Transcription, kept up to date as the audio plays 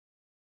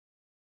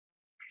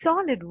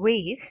Solid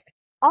waste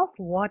of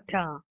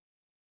water.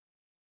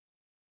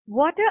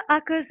 Water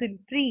occurs in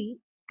free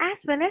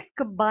as well as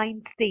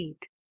combined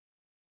state.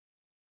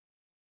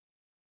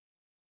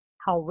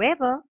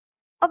 However,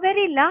 a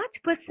very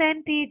large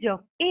percentage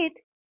of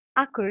it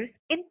occurs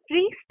in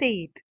free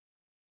state.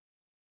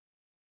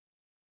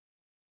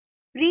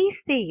 Free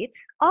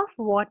states of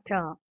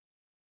water.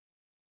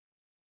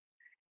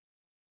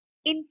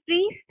 In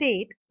free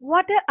state,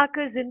 water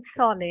occurs in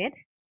solid,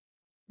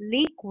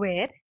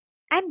 liquid,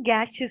 and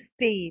gaseous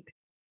state.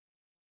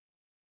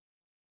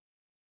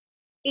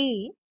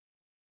 A.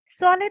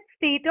 Solid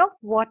state of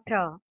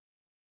water.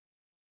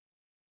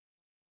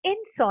 In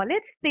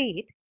solid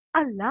state,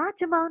 a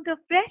large amount of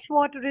fresh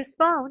water is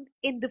found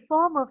in the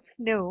form of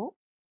snow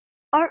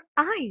or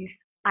ice.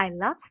 I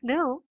love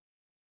snow.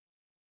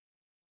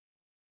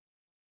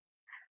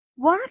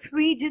 Vast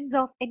regions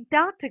of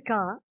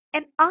Antarctica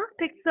and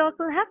Arctic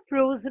Circle have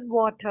frozen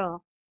water.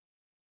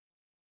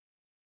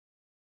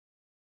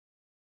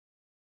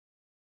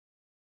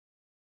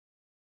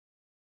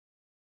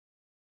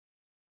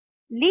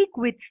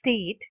 Liquid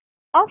state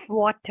of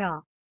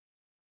water.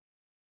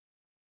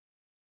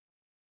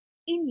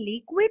 In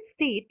liquid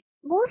state,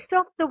 most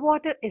of the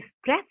water is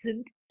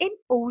present in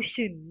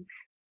oceans.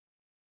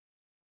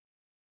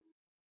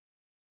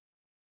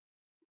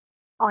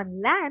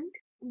 On land,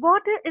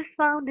 water is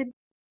found in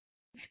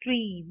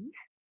streams,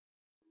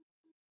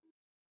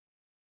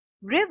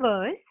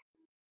 rivers,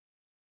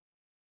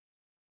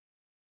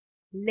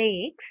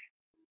 lakes,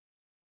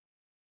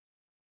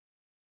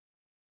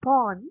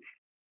 ponds,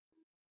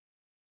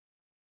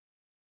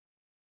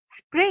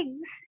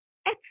 springs,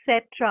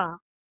 etc.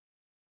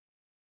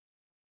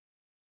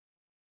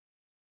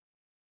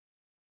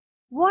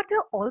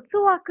 Water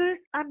also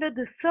occurs under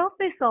the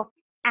surface of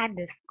and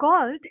is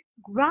called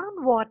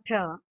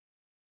groundwater.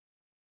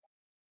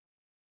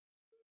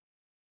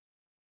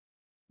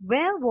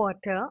 Well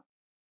water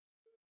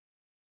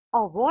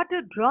or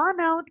water drawn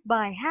out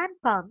by hand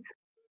pumps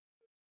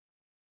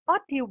or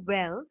tube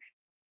wells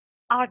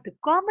are the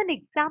common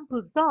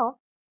examples of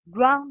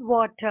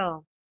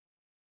groundwater.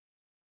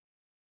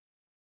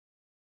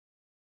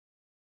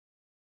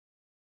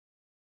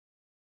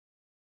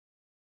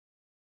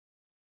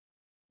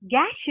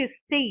 Gaseous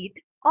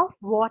state of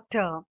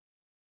water.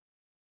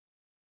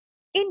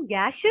 In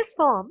gaseous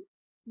form,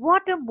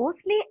 water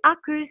mostly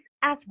occurs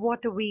as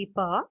water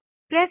vapor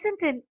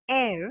present in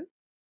air.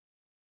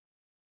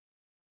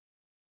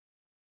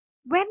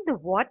 When the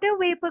water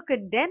vapor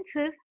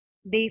condenses,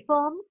 they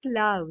form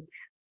clouds.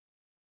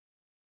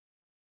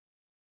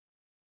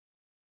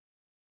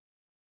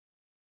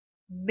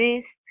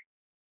 Mist,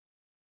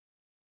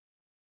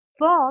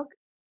 fog,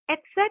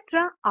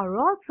 etc. are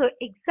also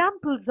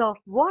examples of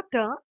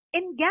water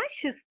in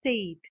gaseous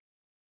state.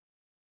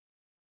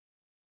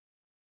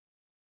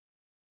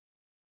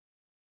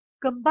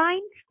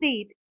 Combined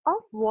state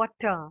of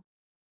water.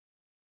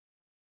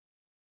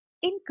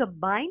 In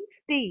combined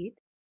state,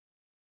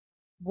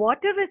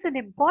 water is an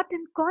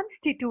important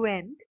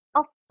constituent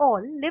of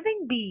all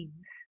living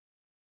beings.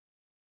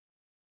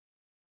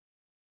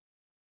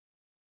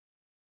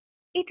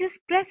 It is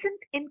present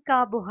in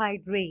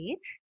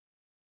carbohydrates,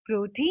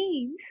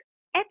 proteins,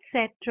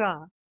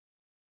 etc.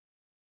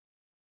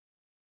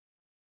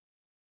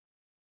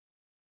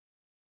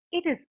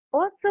 It is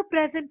also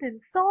present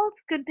in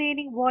salts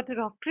containing water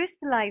of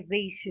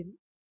crystallization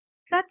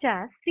such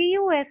as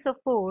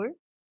CuSO4,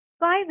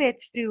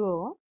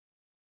 5H2O,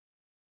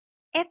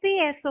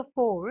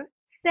 FeSO4,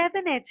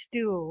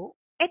 7H2O,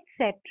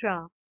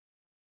 etc.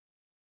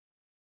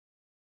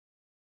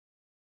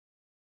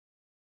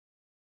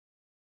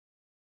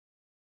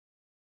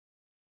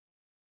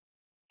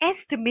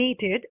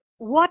 Estimated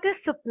water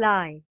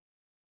supply.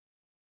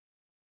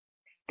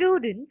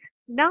 Students,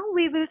 now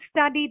we will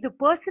study the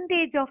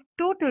percentage of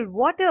total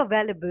water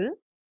available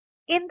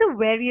in the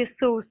various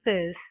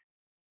sources.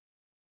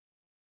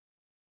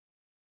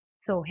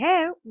 So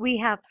here we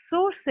have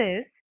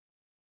sources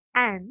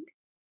and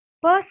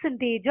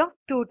percentage of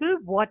total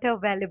water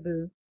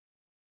available.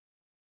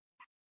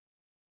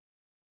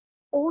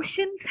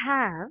 Oceans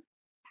have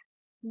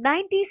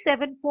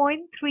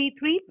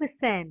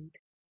 97.33%.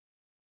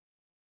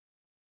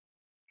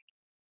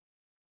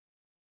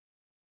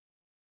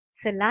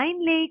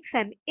 Saline lakes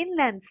and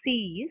inland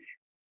seas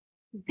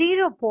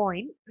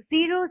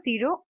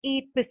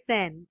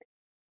 0.008%.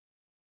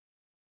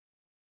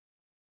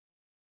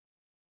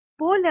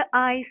 Polar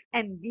ice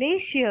and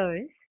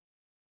glaciers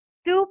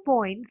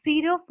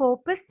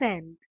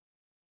 2.04%.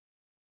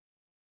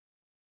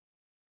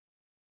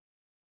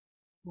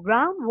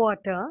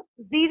 Groundwater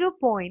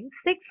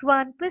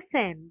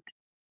 0.61%.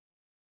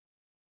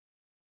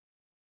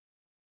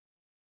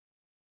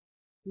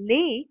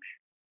 Lakes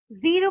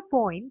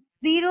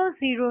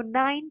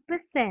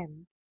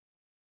 0.009%.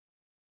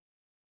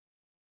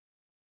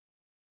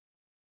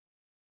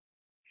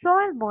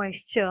 Soil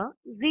moisture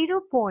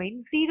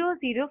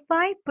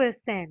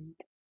 0.005%.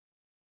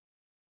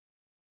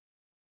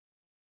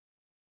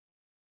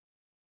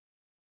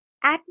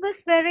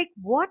 Atmospheric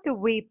water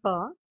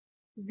vapor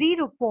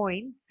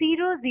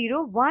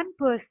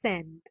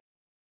 0.001%.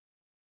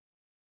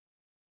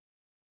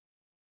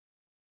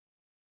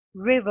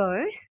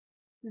 Rivers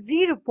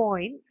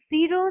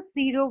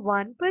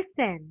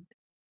 0.001%.